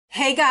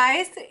Hey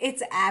guys,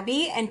 it's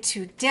Abby, and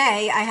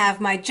today I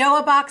have my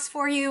Joah box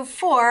for you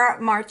for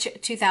March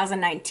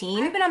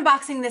 2019. I've been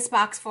unboxing this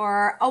box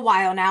for a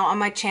while now on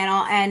my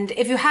channel, and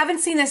if you haven't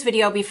seen this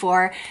video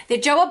before, the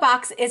Joah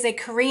box is a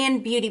Korean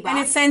beauty box, and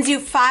it sends you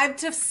 5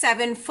 to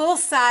 7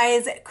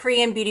 full-size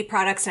Korean beauty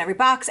products in every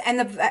box, and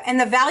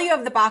the value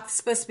of the box is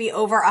supposed to be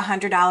over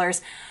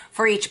 $100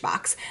 for each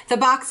box. The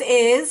box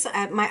is,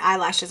 my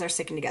eyelashes are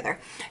sticking together.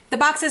 The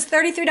box is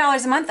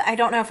 $33 a month. I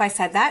don't know if I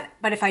said that,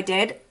 but if I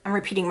did, I'm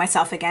repeating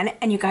myself again,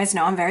 and you guys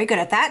know I'm very good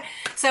at that.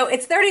 So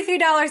it's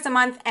 $33 a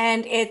month,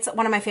 and it's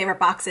one of my favorite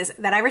boxes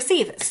that I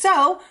receive.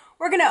 So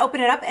we're gonna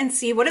open it up and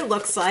see what it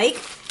looks like.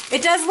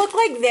 It does look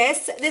like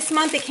this. This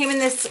month it came in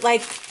this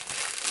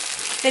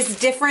this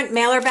different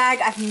mailer bag.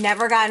 I've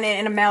never gotten it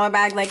in a mailer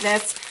bag like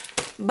this,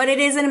 but it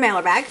is in a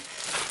mailer bag.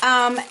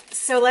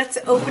 So let's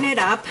open it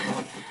up.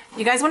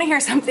 You guys want to hear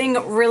something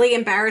really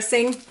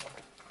embarrassing?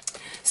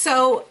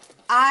 So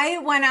I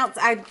went out,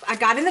 I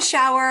got in the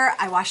shower,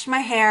 I washed my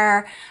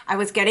hair, I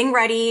was getting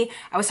ready,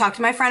 I was talking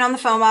to my friend on the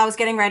phone while I was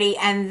getting ready,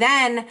 and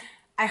then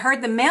I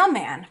heard the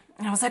mailman,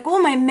 and I was like,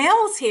 oh, my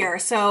mail's here.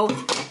 So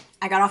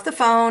I got off the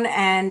phone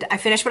and I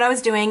finished what I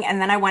was doing, and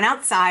then I went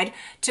outside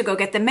to go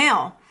get the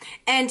mail.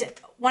 And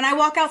when I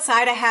walk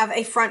outside, I have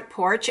a front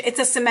porch. It's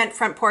a cement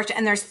front porch,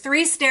 and there's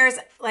 3 stairs,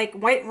 like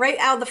right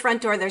out of the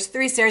front door, there's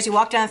 3 stairs. You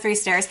walk down 3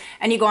 stairs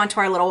and you go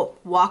onto our little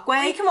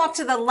walkway. You can walk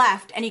to the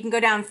left and you can go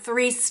down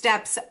 3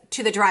 steps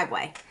to the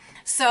driveway.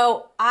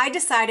 So I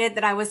decided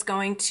that I was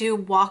going to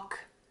walk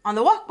on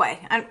the walkway.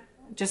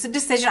 Just a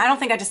decision. I don't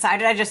think I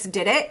decided, I just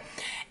did it.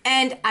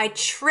 And I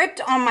tripped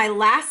on my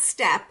last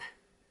step.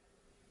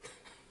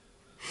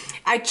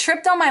 I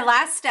tripped on my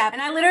last step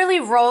and I literally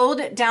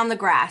rolled down the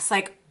grass.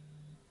 Like,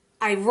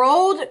 I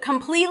rolled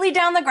completely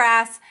down the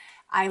grass,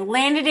 I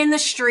landed in the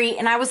street,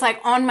 and I was like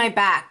on my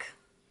back,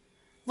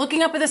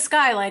 looking up at the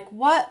sky like,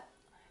 what?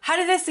 How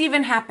did this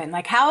even happen?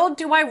 Like, how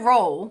do I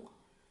roll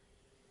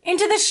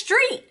into the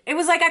street? It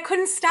was like I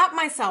couldn't stop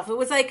myself. It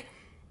was like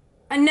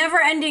a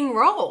never-ending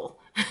roll.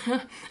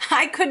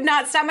 I could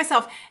not stop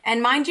myself.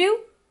 And mind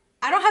you,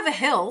 I don't have a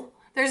hill.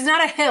 There's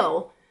not a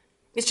hill.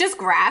 It's just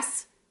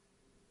grass.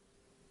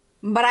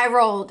 But I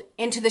rolled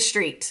into the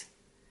street,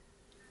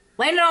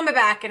 landed on my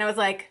back, and I was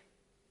like,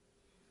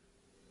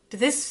 did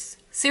this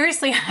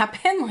seriously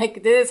happen? Like,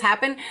 did this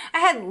happen? I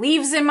had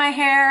leaves in my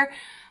hair.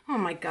 Oh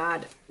my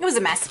God. It was a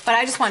mess, but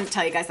I just wanted to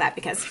tell you guys that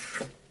because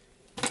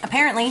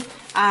apparently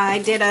I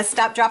did a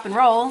stop, drop, and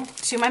roll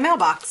to my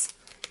mailbox.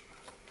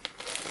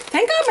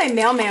 Thank God my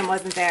mailman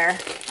wasn't there.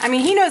 I mean,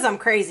 he knows I'm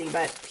crazy,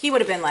 but he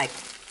would have been like,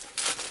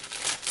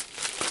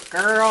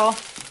 girl.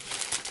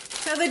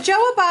 So the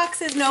Joah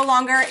box is no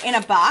longer in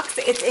a box.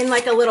 It's in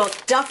like a little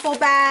duffel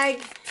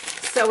bag.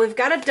 So we've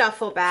got a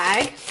duffel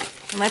bag.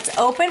 Let's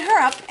open her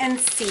up and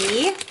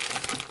see.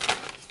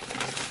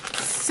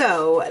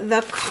 So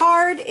the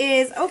card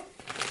is, oh,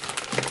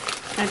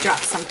 I'm gonna drop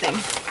something.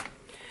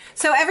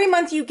 So every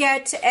month you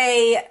get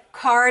a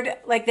card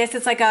like this.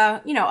 It's like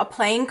a, you know, a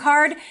playing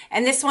card.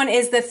 And this one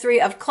is the 3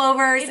 of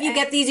clovers. If you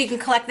get these, you can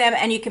collect them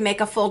and you can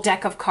make a full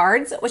deck of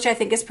cards, which I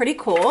think is pretty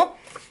cool.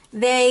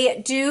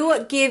 They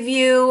do give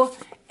you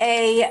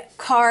a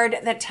card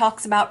that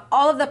talks about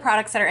all of the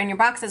products that are in your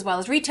box as well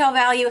as retail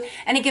value,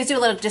 and it gives you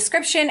a little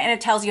description and it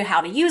tells you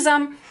how to use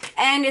them.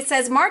 And it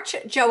says, March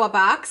Joah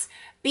Box,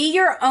 be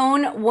your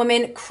own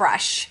woman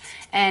crush.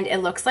 And it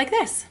looks like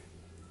this.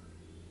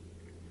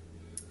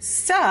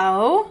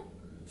 So,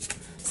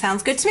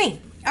 sounds good to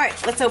me. All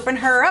right, let's open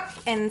her up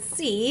and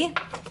see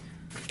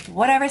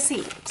what I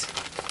received.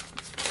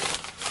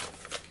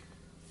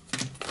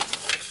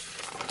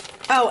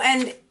 Oh,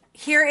 and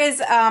here is,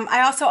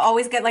 I also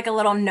always get like a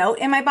little note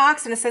in my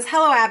box, and it says,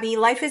 hello, Abby,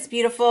 life is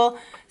beautiful,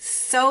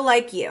 so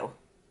like you.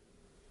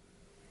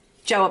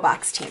 Joah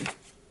Box team.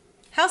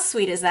 How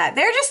sweet is that?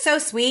 They're just so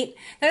sweet.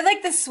 They're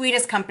like the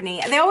sweetest company.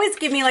 They always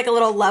give me like a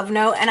little love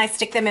note, and I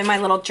stick them in my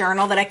little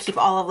journal that I keep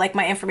all of like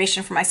my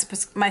information for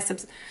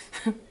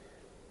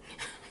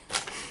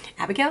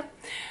Abigail?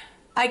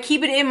 I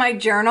keep it in my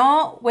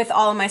journal with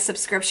all of my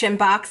subscription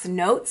box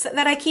notes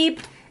that I keep,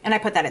 and I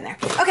put that in there.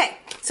 Okay.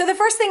 So the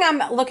first thing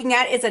I'm looking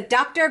at is a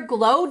Dr.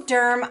 Glow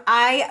Derm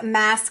Eye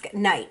Mask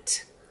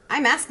Night. Eye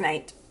Mask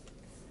Night.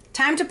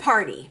 Time to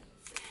party.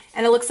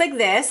 And it looks like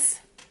this.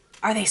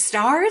 Are they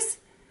stars?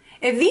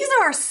 If these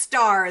are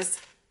stars,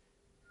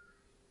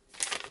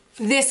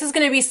 this is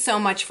going to be so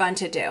much fun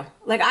to do.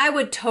 Like, I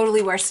would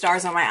totally wear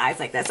stars on my eyes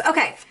like this.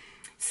 Okay,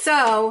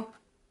 so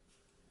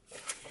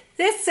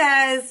this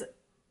says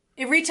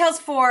this retails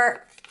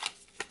for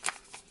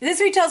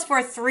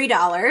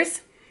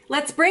 $3.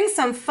 Let's bring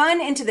some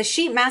fun into the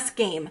sheet mask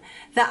game.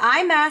 The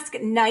Eye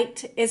Mask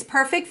Night is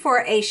perfect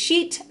for a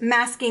sheet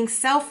masking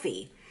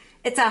selfie.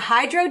 It's a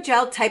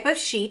hydrogel type of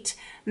sheet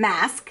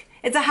mask.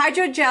 It's a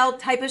hydrogel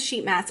type of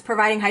sheet mask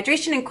providing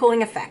hydration and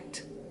cooling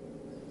effect.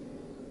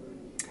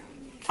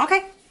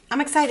 Okay,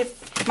 I'm excited.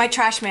 My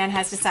trash man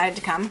has decided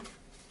to come.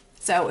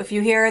 So if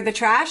you hear the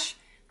trash,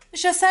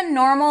 it's just a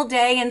normal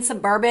day in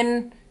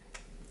suburban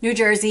New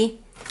Jersey.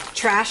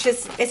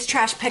 It's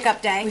trash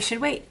pickup day. We should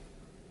wait.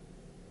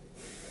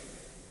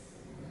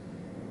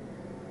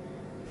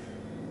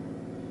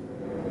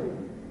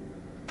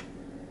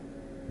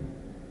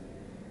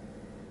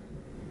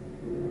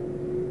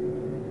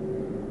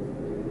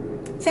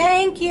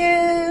 Thank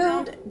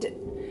you.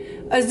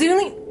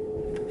 Azuline.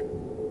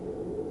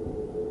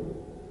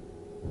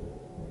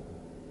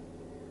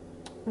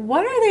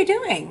 What are they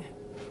doing?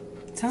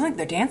 It sounds like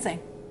they're dancing.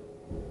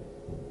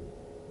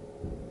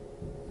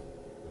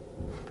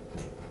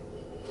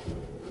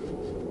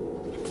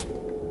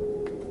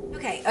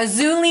 Okay,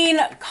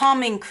 Azuline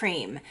Calming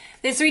Cream.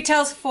 This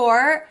retails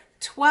for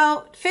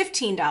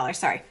 $15.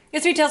 Sorry,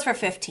 this retails for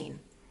 $15.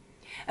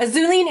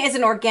 Azuline is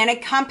an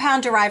organic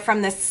compound derived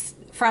from the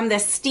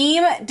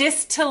steam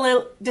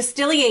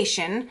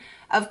distillation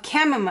of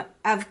chamomile.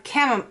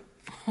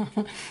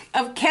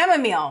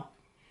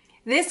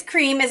 This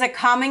cream is a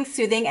calming,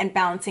 soothing, and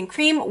balancing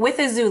cream with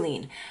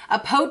Azuline, a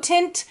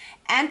potent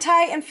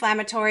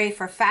anti-inflammatory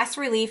for fast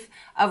relief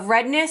of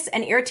redness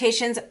and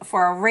irritations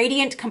for a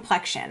radiant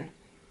complexion.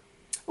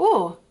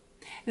 Ooh,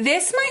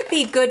 this might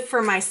be good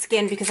for my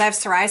skin because I have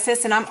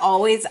psoriasis and I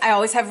always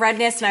have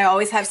redness and I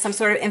always have some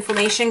sort of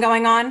inflammation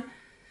going on.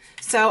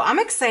 So I'm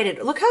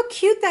excited. Look how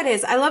cute that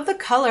is. I love the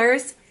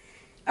colors.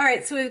 All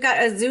right, so we've got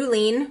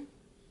Azuline.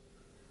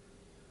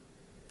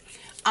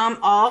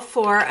 I'm all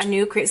for a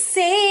new cream.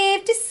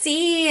 Save to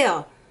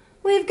seal.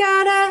 We've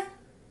got a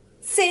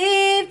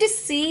save to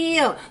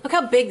seal. Look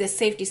how big this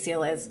safety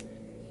seal is.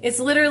 It's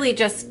literally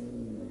just,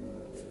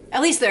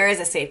 at least there is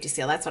a safety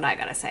seal. That's what I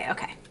gotta say.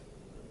 Okay.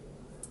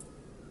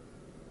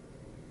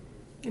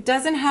 It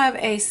doesn't have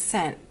a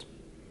scent.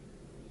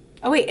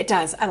 Oh wait, it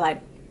does. I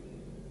lied.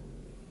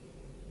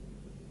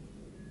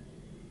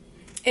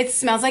 It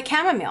smells like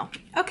chamomile.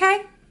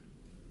 Okay.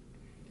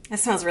 That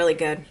smells really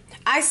good.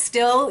 I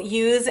still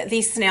use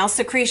the snail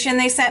secretion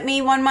they sent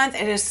me 1 month.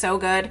 It is so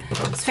good.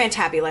 It's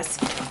fantabulous.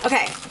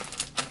 Okay.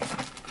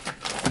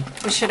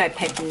 What should I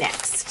pick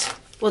next?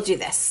 We'll do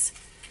this.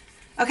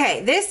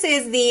 Okay, this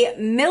is the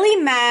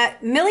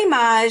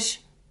Millimage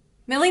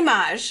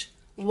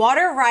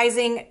Water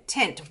Rising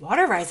Tint.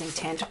 Water Rising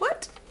Tint?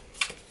 What?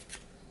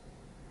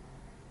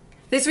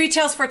 This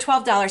retails for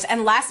 $12.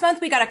 And last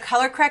month we got a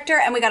color corrector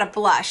and we got a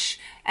blush.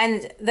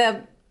 And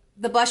the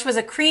blush was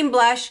a cream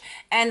blush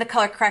and the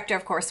color corrector,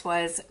 of course,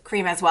 was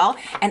cream as well.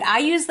 And I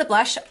use the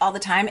blush all the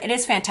time. It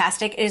is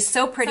fantastic. It is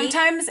so pretty.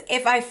 Sometimes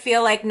if I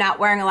feel like not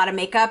wearing a lot of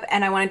makeup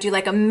and I want to do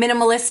like a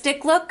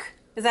minimalistic look,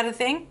 is that a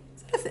thing?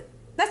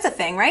 That's a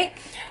thing, right?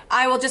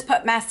 I will just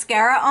put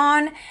mascara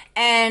on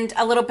and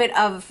a little bit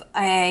of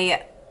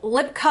a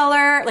lip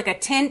color, like a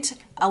tint,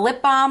 a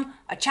lip balm,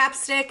 a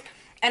chapstick,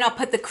 and I'll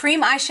put the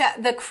cream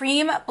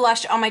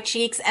blush on my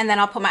cheeks, and then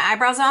I'll put my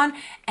eyebrows on,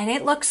 and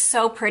it looks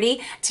so pretty.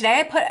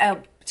 Today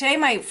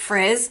my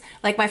frizz,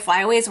 like my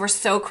flyaways, were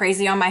so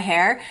crazy on my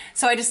hair,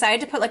 so I decided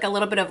to put like a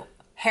little bit of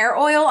hair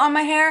oil on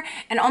my hair,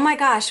 and oh my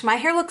gosh, my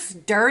hair looks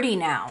dirty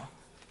now.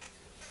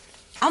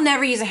 I'll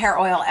never use a hair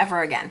oil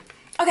ever again.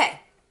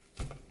 Okay,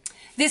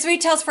 this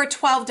retails for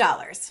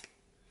 $12.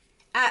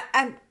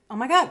 Oh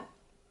my God.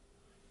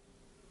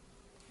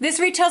 This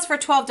retails for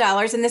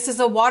 $12, and this is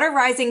a Water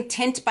Rising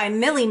Tint by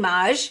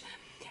Millimage.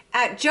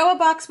 At Joah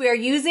Box, we are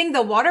using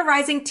the Water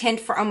Rising Tint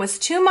for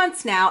almost 2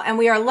 months now, and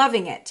we are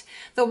loving it.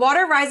 The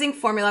Water Rising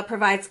formula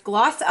provides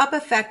gloss-up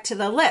effect to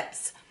the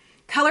lips.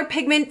 Color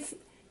pigments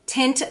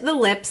tint the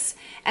lips,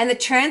 and the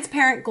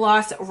transparent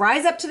gloss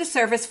rise up to the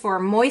surface for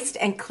a moist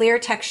and clear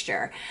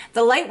texture.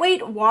 The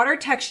lightweight water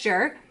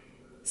texture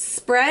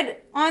spread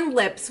on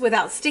lips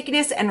without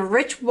stickiness and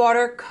rich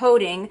water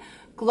coating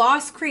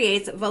gloss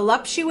creates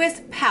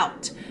voluptuous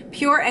pout.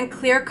 Pure and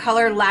clear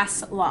color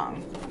lasts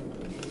long.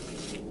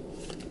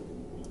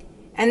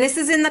 And this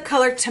is in the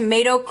color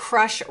Tomato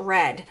Crush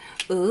Red.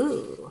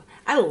 Ooh,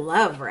 I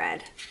love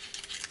red.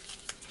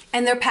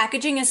 And their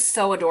packaging is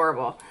so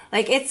adorable.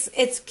 Like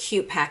it's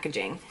cute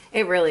packaging.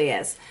 It really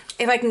is.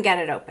 If I can get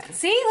it open.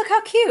 See, look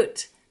how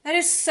cute. That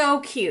is so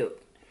cute.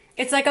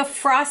 It's like a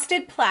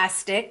frosted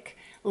plastic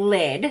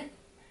lid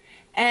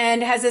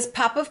and has this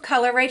pop of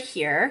color right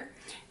here.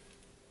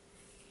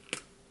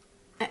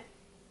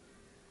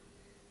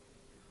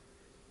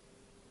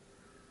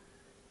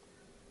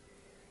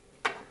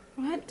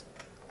 What?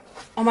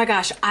 Oh my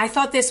gosh, I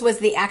thought this was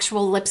the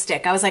actual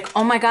lipstick. I was like,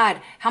 oh my God,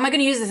 how am I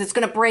gonna use this? It's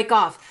gonna break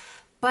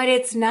off. But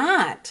it's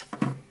not.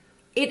 How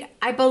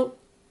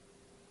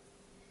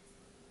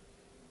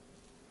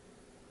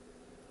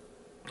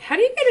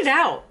do you get it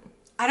out?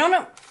 I don't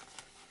know.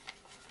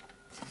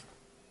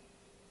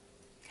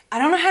 I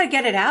don't know how to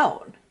get it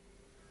out.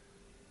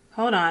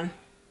 Hold on,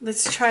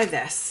 let's try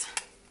this.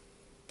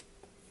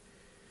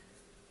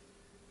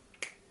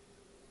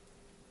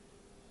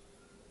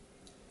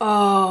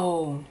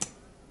 Oh,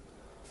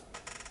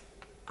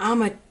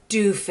 I'm a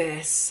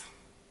doofus.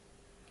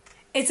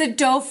 It's a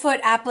doe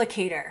foot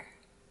applicator.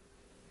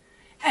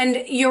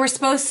 And you were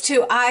supposed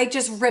to, I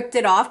just ripped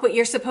it off, but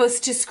you're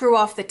supposed to screw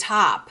off the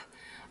top.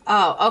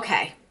 Oh,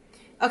 okay.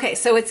 Okay,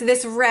 so it's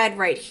this red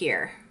right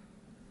here.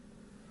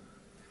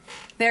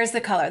 There's the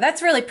color.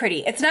 That's really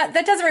pretty. It's not,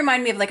 that doesn't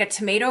remind me of like a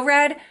tomato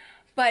red,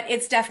 but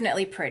it's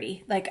definitely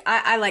pretty. Like,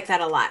 I like that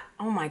a lot.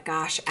 Oh my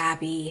gosh,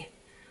 Abby.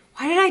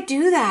 Why did I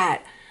do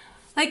that?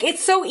 Like,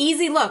 it's so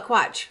easy. Look,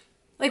 watch.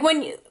 Like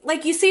when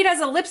you see it as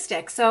a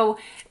lipstick. So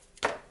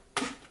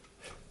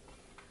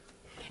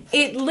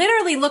It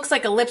literally looks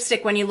like a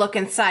lipstick when you look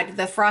inside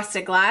the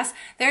frosted glass.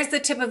 There's the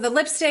tip of the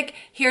lipstick.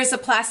 Here's the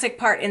plastic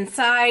part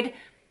inside.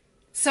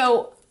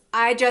 So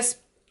I just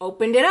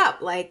opened it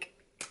up like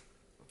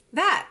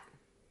that.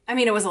 I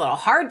mean, it was a little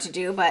hard to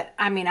do, but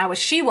I mean, I was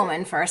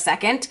she-woman for a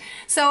second.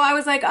 So I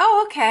was like,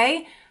 oh,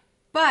 okay.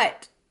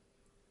 But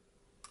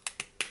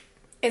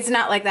it's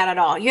not like that at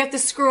all. You have to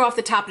screw off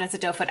the top and it's a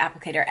doe foot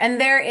applicator.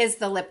 And there is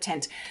the lip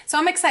tint. So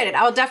I'm excited.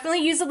 I will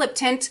definitely use the lip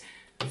tint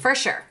for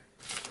sure.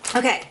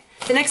 Okay,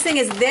 the next thing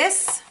is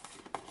this.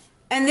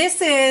 And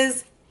this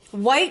is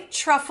White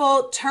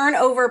Truffle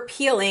Turnover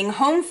Peeling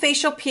Home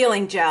Facial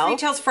Peeling Gel.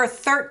 Retails for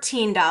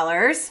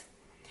 $13.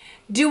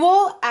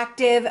 Dual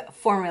active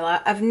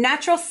formula of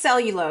natural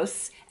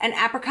cellulose and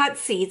apricot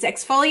seeds,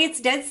 exfoliates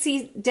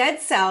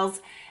dead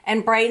cells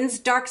and brightens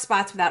dark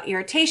spots without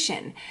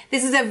irritation.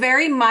 This is a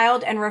very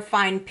mild and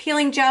refined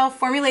peeling gel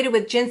formulated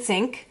with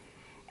ginseng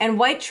and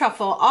white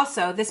truffle.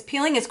 Also, this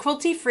peeling is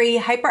cruelty-free,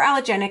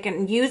 hyperallergenic,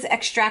 and use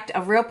extract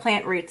of real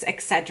plant roots,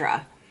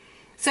 etc.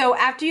 So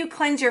after you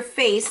cleanse your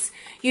face,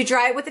 you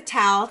dry it with a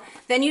towel,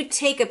 then you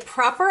take a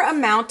proper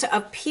amount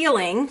of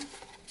peeling.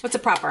 What's a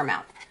proper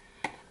amount?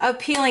 Of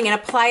peeling and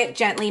apply it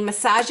gently,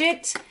 massage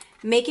it,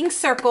 making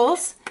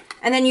circles,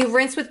 and then you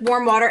rinse with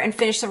warm water and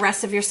finish the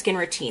rest of your skin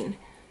routine.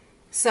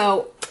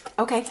 So,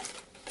 okay,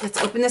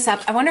 let's open this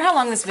up. I wonder how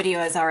long this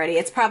video is already.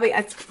 It's probably,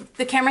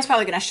 the camera's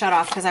probably gonna shut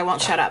off because I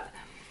won't shut up.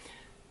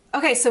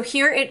 Okay, so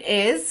here it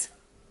is.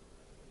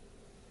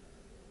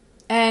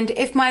 And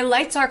if my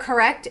lights are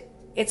correct,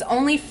 it's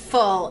only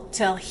full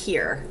till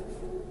here.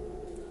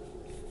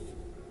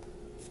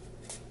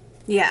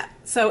 Yeah,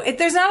 so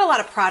there's not a lot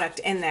of product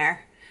in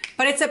there.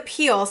 But it's a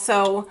peel,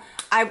 so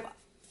I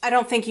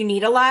don't think you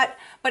need a lot,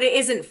 but it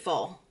isn't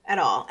full at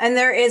all. And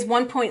there is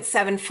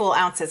 1.7 full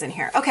ounces in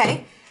here.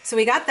 Okay, so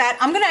we got that.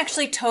 I'm gonna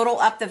actually total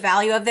up the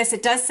value of this.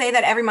 It does say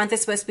that every month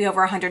is supposed to be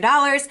over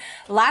 $100.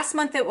 Last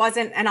month it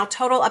wasn't, and I'll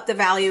total up the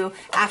value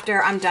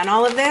after I'm done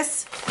all of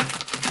this.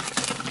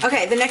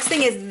 Okay, the next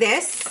thing is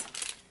this.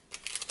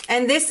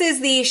 And this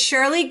is the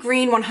Shirley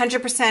Green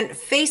 100%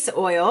 face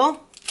oil.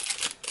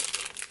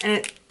 And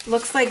it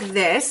looks like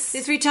this.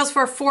 This retails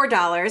for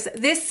 $4.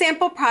 This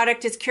sample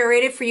product is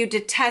curated for you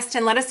to test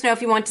and let us know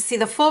if you want to see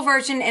the full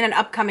version in an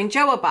upcoming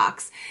Joah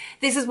box.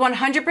 This is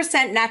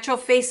 100% natural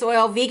face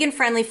oil, vegan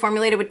friendly,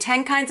 formulated with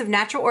 10 kinds of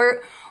natural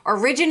or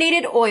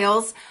originated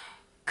oils.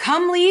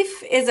 Cum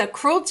Leaf is a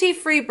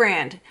cruelty-free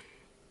brand.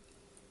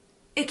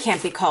 It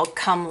can't be called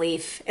Cum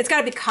Leaf. It's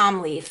gotta be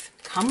Cum Leaf.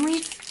 Cum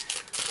Leaf?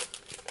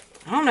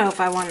 I don't know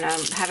if I want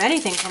to have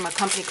anything from a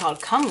company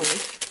called Cum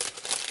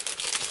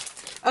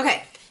Leaf.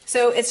 Okay.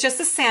 So it's just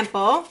a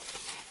sample,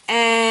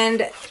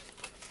 and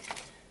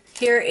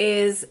here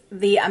is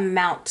the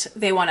amount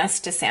they want us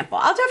to sample.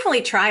 I'll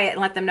definitely try it and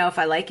let them know if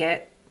I like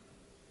it.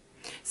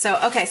 So,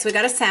 okay, so we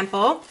got a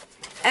sample,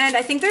 and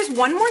I think there's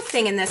one more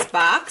thing in this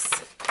box,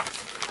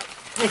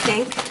 I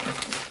think.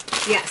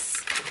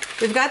 Yes,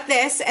 we've got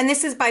this, and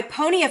this is by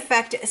Pony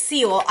Effect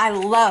Seal. I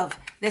love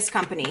this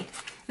company.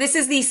 This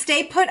is the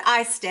Stay Put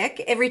Eye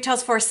Stick. It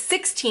retails for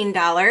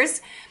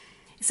 $16.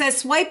 It says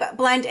swipe,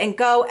 blend, and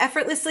go.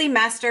 Effortlessly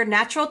master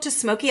natural to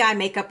smoky eye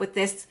makeup with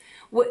this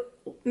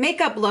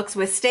makeup looks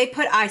with Stay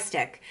Put Eye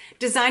Stick.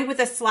 Designed with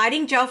a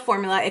sliding gel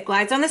formula, it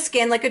glides on the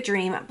skin like a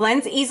dream,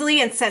 blends easily,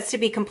 and sets to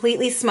be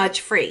completely smudge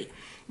free.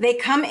 They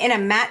come in a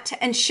matte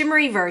and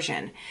shimmery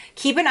version.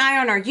 Keep an eye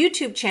on our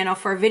YouTube channel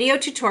for a video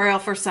tutorial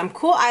for some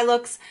cool eye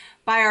looks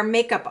by our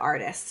makeup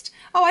artist.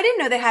 Oh, I didn't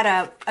know they had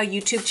a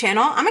YouTube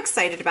channel. I'm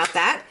excited about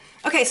that.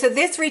 Okay, so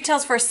this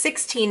retails for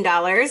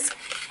 $16,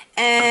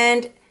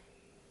 and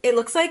it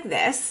looks like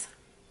this.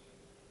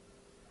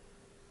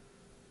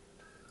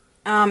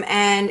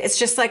 And it's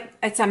just like,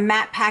 it's a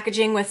matte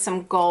packaging with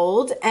some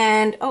gold,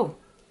 and oh,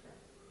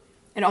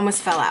 it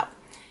almost fell out.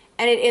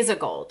 And it is a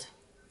gold.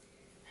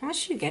 How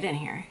much do you get in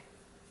here?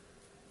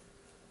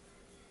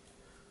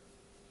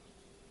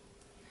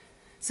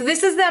 So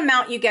this is the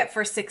amount you get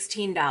for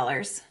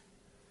 $16.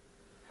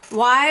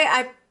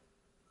 Why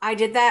I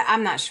did that,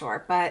 I'm not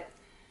sure, but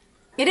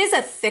it is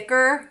a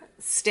thicker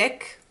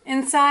stick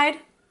inside.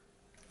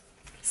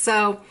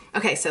 So,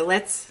 okay, so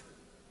let's,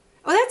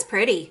 oh, that's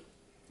pretty.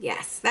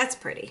 Yes, that's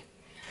pretty.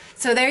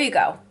 So there you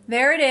go.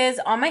 There it is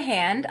on my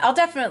hand. I'll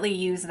definitely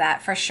use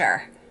that for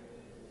sure.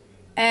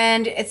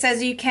 And it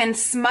says you can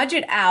smudge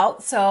it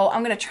out, so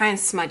I'm gonna try and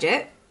smudge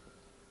it.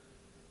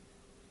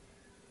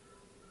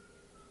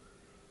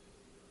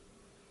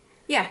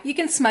 Yeah, you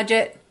can smudge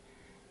it,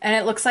 and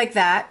it looks like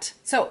that.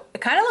 So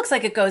it kind of looks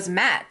like it goes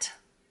matte,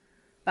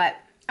 but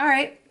all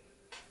right.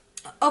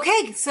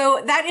 Okay,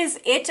 so that is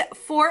it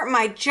for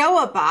my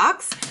Joah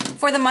box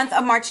for the month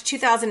of March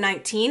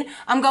 2019.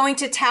 I'm going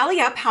to tally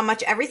up how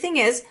much everything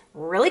is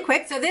really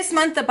quick. So this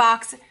month the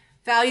box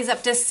values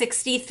up to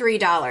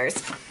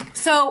 $63.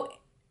 So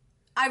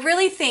I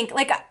really think,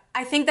 like,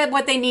 I think that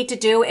what they need to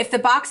do, if the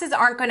boxes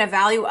aren't going to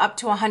value up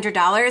to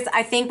 $100,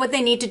 I think what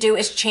they need to do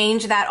is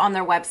change that on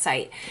their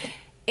website.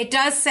 It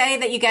does say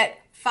that you get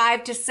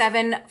 5 to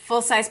 7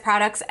 full-size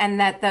products and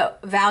that the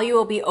value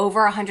will be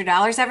over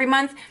 $100 every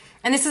month.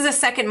 And this is the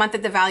second month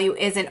that the value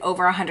isn't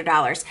over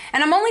 $100.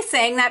 And I'm only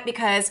saying that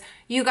because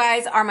you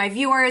guys are my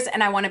viewers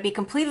and I want to be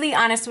completely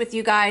honest with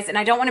you guys, and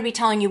I don't want to be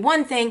telling you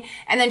one thing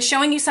and then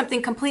showing you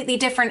something completely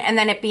different and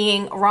then it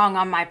being wrong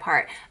on my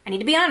part. I need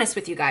to be honest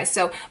with you guys.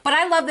 So, but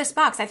I love this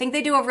box. I think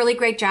they do a really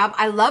great job.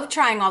 I love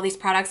trying all these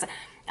products.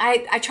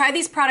 I try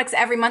these products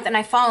every month and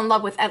I fall in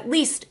love with at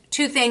least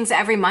 2 things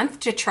every month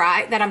to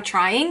try that I'm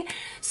trying.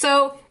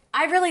 So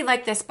I really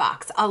like this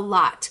box a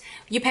lot.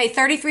 You pay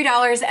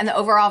 $33 and the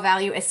overall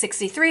value is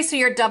 $63, so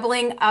you're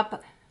doubling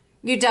up,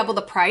 you double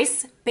the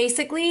price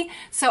basically.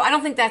 So I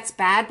don't think that's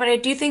bad, but I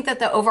do think that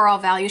the overall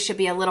value should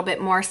be a little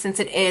bit more since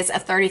it is a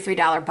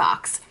 $33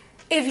 box,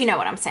 if you know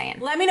what I'm saying.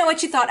 Let me know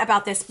what you thought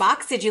about this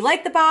box. Did you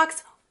like the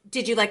box?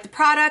 Did you like the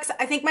products?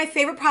 I think my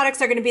favorite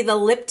products are going to be the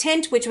lip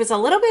tint, which was a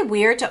little bit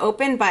weird to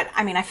open, but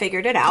I mean, I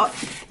figured it out.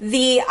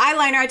 The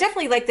eyeliner, I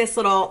definitely like this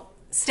little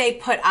Stay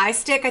Put eye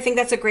stick. I think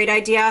that's a great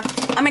idea.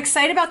 I'm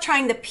excited about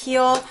trying the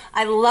peel.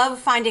 I love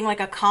finding like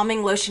a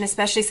calming lotion,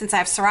 especially since I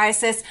have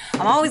psoriasis.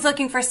 I'm always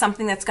looking for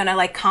something that's gonna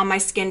like calm my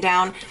skin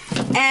down.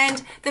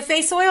 And the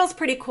face oil is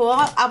pretty cool.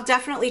 I'll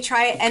definitely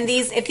try it. And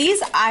if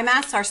these eye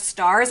masks are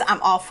stars,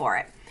 I'm all for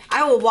it.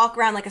 I will walk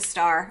around like a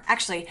star.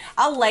 Actually,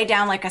 I'll lay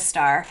down like a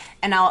star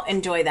and I'll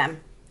enjoy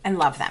them and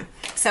love them.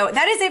 So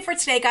that is it for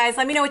today, guys.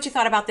 Let me know what you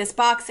thought about this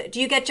box. Do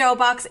you get Joah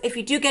Box? If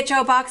you do get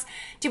Joah Box,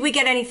 did we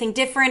get anything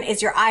different?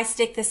 Is your eye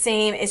stick the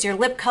same? Is your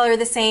lip color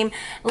the same?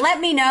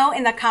 Let me know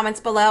in the comments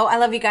below. I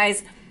love you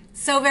guys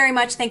so very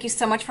much. Thank you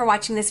so much for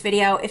watching this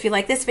video. If you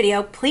like this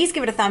video, please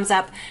give it a thumbs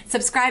up.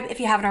 Subscribe if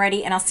you haven't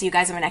already, and I'll see you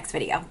guys in my next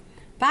video.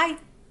 Bye.